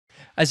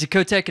Isaac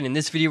Kotek, and in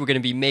this video we're going to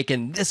be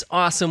making this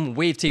awesome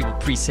wavetable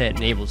preset in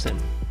Ableton.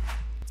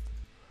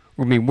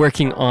 We're going to be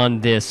working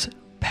on this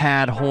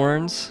pad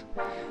horns,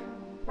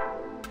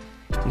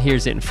 and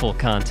here's it in full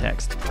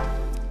context.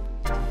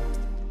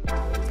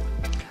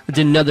 I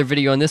did another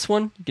video on this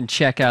one, you can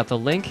check out the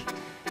link,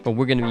 but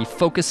we're going to be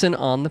focusing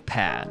on the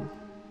pad.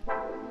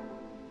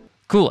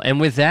 Cool, and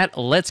with that,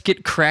 let's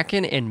get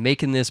cracking and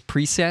making this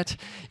preset.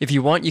 If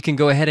you want, you can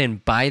go ahead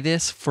and buy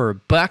this for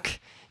 $1.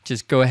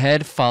 Just go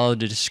ahead, follow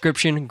the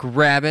description,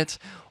 grab it,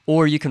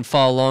 or you can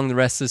follow along the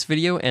rest of this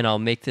video and I'll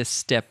make this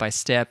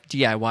step-by-step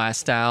DIY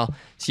style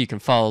so you can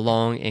follow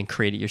along and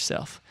create it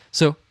yourself.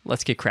 So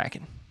let's get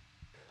cracking.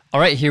 All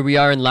right, here we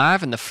are in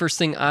live, and the first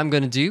thing I'm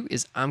going to do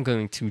is I'm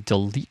going to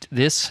delete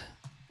this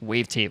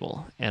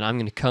wavetable, and I'm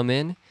going to come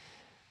in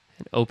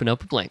and open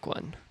up a blank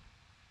one.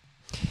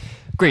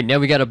 Great, now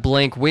we got a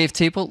blank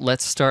wavetable.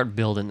 Let's start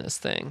building this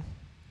thing.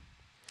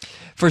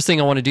 First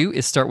thing I want to do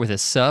is start with a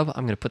sub.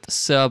 I'm going to put the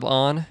sub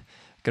on. I'm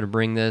going to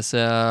bring this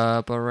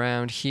up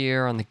around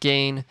here on the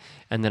gain,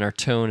 and then our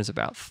tone is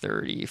about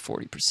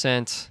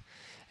 30–40%,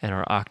 and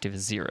our octave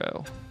is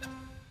 0.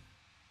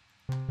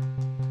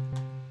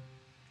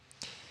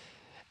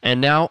 And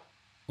now,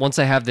 once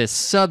I have this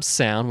sub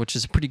sound, which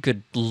is a pretty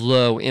good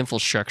low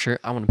infrastructure,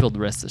 I want to build the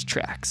rest of this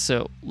track.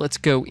 So let's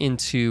go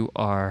into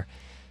our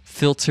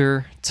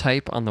filter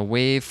type on the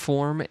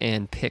waveform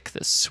and pick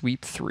the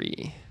sweep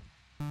 3.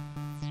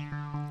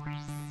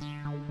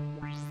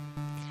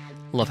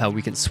 Love how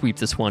we can sweep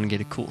this one and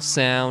get a cool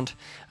sound.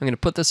 I'm going to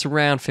put this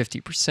around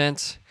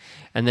 50%,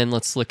 and then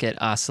let's look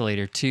at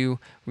oscillator 2.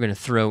 We're going to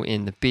throw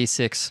in the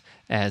basics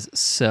as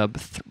sub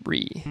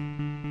 3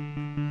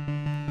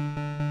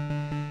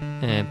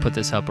 and put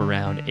this up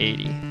around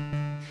 80.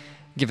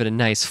 Give it a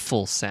nice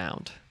full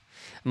sound.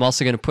 I'm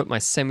also going to put my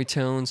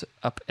semitones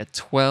up at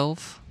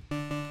 12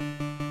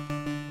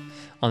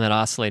 on that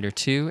oscillator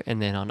 2,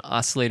 and then on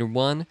oscillator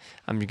 1,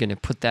 I'm going to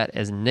put that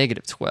as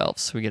 -12,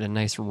 so we get a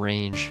nice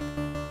range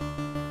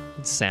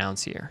in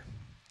sounds here.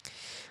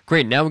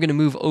 Great, now we're going to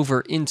move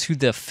over into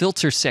the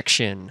filter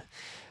section.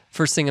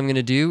 First thing I'm going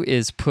to do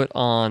is put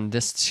on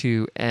this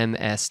to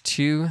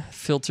MS2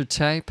 filter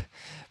type,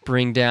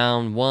 bring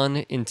down 1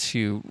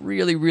 into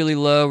really, really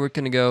low. We're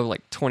going to go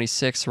like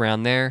 26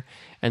 around there,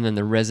 and then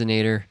the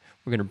resonator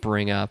we're going to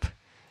bring up.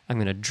 I'm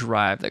going to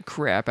drive the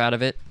crap out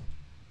of it.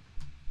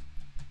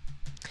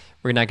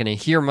 We're not going to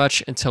hear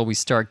much until we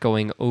start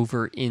going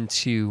over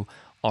into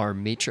our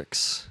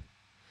matrix.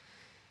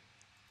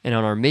 And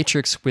on our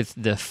matrix with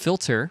the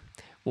filter,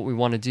 what we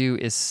want to do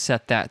is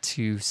set that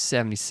to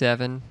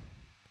 77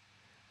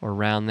 or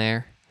around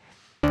there.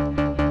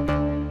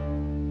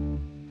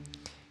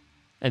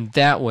 And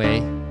that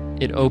way,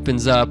 it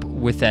opens up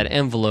with that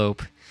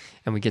envelope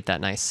and we get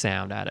that nice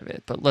sound out of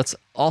it. But let's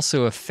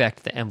also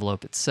affect the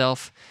envelope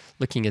itself.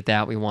 Looking at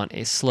that, we want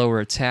a slower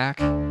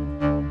attack.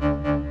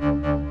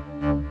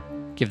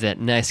 Give that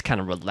nice kind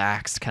of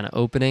relaxed kind of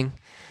opening.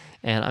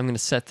 And I'm going to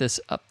set this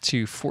up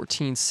to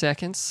 14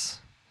 seconds.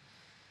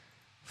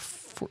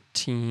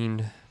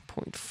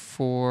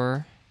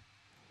 14.4.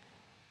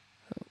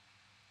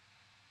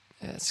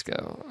 Let's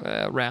go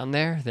around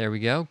there. There we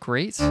go.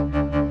 Great.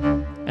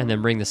 And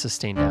then bring the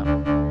sustain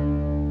down.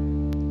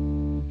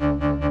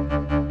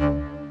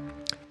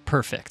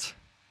 Perfect.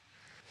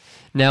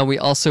 Now we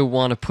also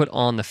want to put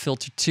on the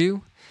filter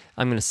 2.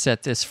 I'm going to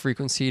set this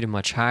frequency to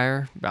much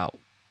higher,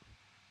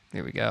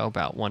 there we go,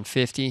 about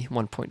 150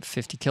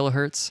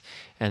 kilohertz,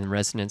 and the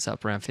resonance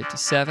up around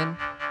 57.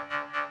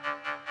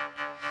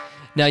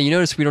 Now you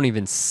notice we don't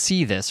even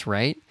see this,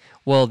 right?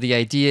 Well, the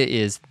idea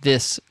is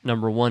this,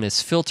 number 1,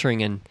 is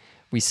filtering, and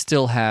we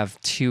still have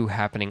 2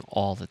 happening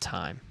all the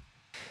time.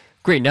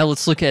 Great, now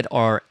let's look at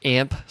our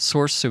amp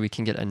source so we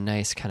can get a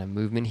nice kind of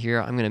movement here.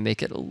 I'm going to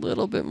make it a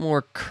little bit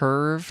more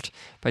curved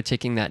by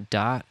taking that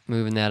dot,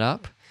 moving that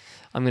up.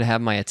 I'm going to have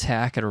my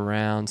attack at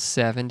around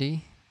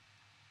 70.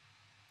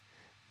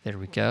 There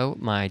we go.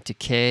 My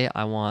decay,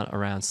 I want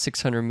around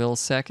 600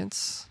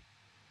 milliseconds.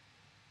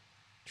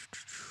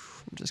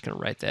 I'm just going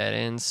to write that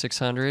in,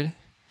 600.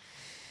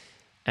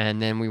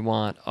 And then we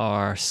want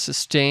our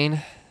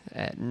sustain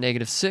at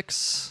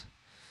 -6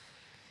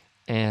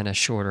 and a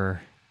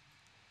shorter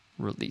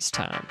release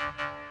time.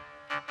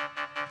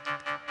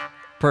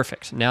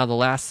 Perfect. Now the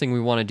last thing we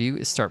want to do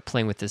is start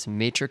playing with this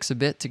matrix a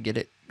bit to get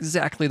it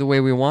exactly the way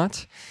we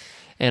want.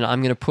 And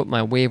I'm going to put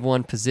my wave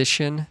 1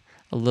 position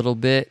a little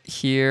bit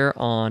here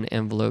on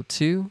envelope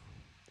 2.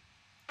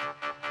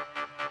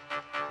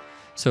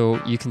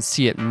 So you can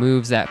see it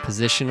moves that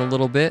position a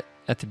little bit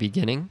at the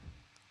beginning.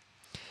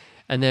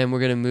 And then we're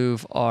going to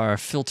move our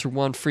filter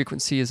 1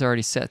 frequency is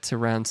already set to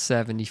around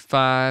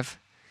 75.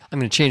 I'm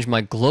going to change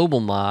my global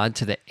mod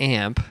to the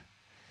amp.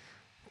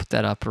 Put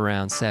that up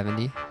around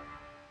 70.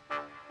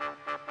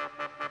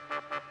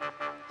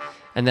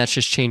 And that's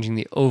just changing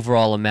the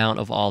overall amount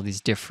of all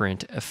these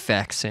different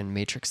effects and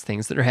matrix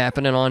things that are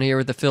happening on here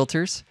with the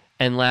filters.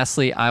 And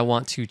lastly, I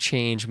want to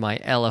change my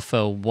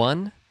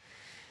LFO1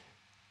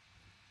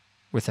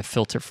 with a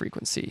filter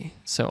frequency.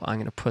 So I'm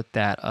going to put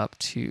that up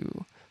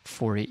to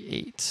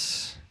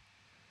 48.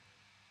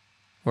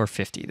 or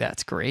 50.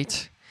 That's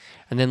great.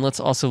 And then let's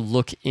also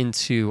look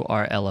into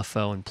our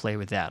LFO and play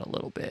with that a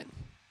little bit.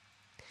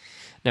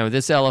 Now with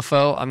this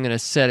LFO, I'm going to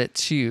set it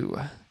to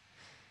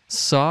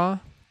saw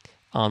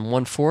on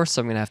 1/4,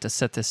 so I'm going to have to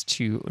set this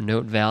to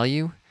note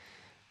value.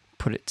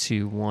 Put it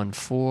to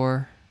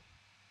 1/4.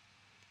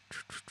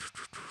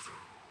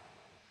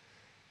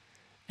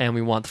 And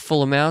we want the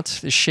full amount.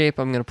 The shape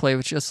I'm going to play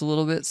with just a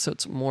little bit so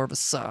it's more of a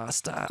saw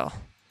style.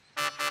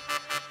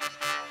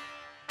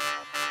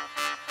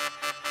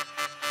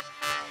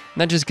 And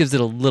that just gives it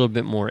a little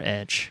bit more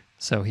edge.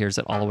 So here's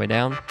it all the way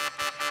down.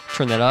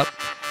 Turn that up.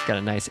 Got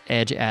a nice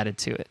edge added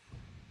to it.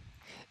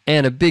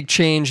 And a big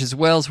change as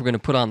well is we're going to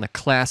put on the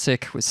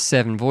classic with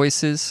 7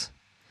 voices.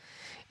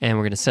 And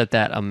we're going to set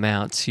that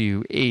amount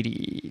to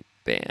 80.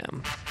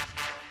 Bam.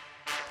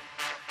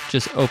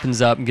 Just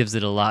opens up and gives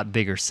it a lot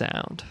bigger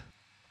sound.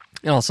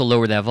 And also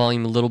lower that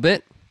volume a little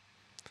bit,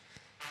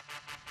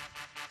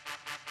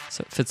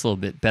 so it fits a little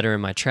bit better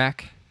in my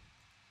track.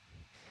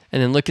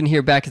 And then looking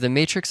here back at the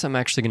matrix, I'm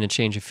actually going to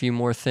change a few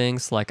more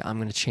things, like I'm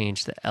going to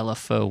change the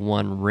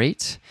LFO1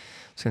 rate.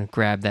 So I'm going to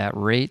grab that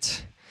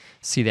rate,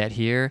 see that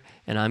here,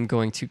 and I'm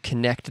going to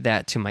connect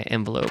that to my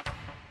envelope.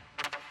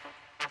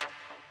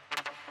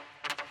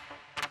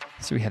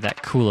 So we have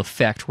that cool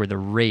effect where the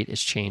rate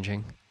is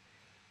changing.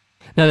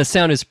 Now the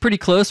sound is pretty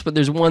close, but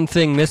there's one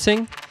thing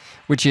missing,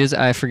 which is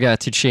I forgot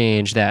to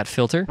change that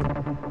filter.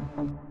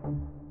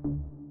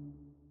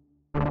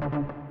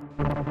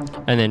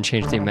 And then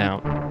change the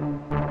amount.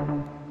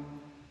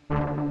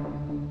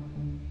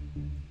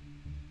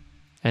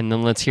 And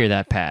then let's hear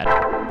that pad.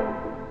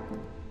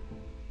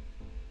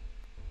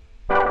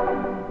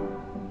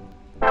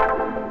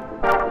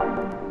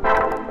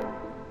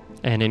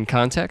 And in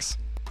context.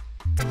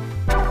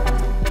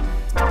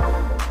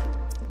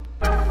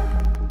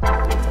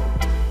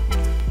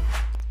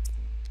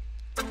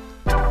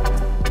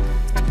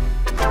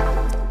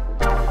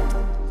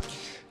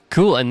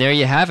 Cool, and there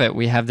you have it.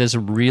 We have this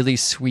really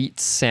sweet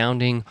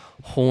sounding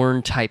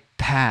horn type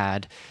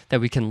pad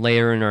that we can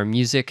layer in our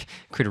music,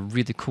 create a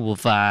really cool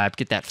vibe,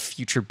 get that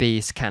future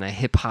bass kind of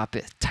hip hop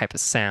type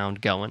of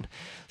sound going.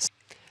 So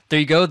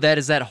there you go, that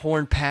is that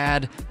horn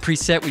pad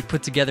preset we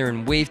put together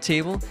in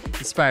Wavetable,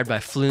 inspired by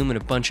Flume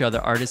and a bunch of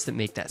other artists that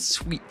make that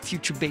sweet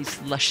future bass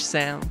lush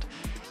sound.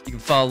 You can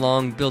follow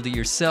along, build it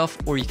yourself,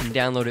 or you can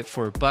download it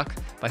for $1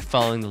 by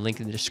following the link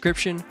in the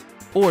description.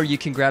 Or you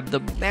can grab the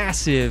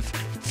massive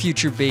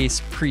Future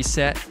Bass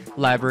preset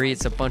library.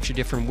 It's a bunch of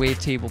different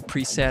Wavetable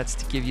presets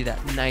to give you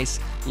that nice,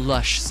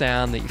 lush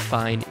sound that you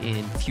find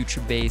in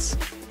Future Bass.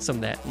 Some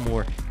of that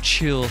more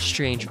chill,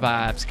 strange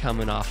vibes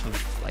coming off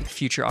of like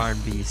future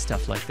R&B,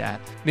 stuff like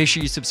that. Make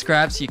sure you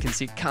subscribe so you can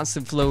see a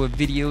constant flow of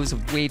videos of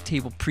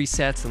Wavetable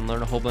presets and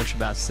learn a whole bunch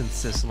about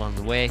synthesis along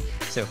the way.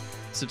 So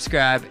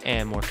subscribe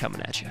and more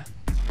coming at you.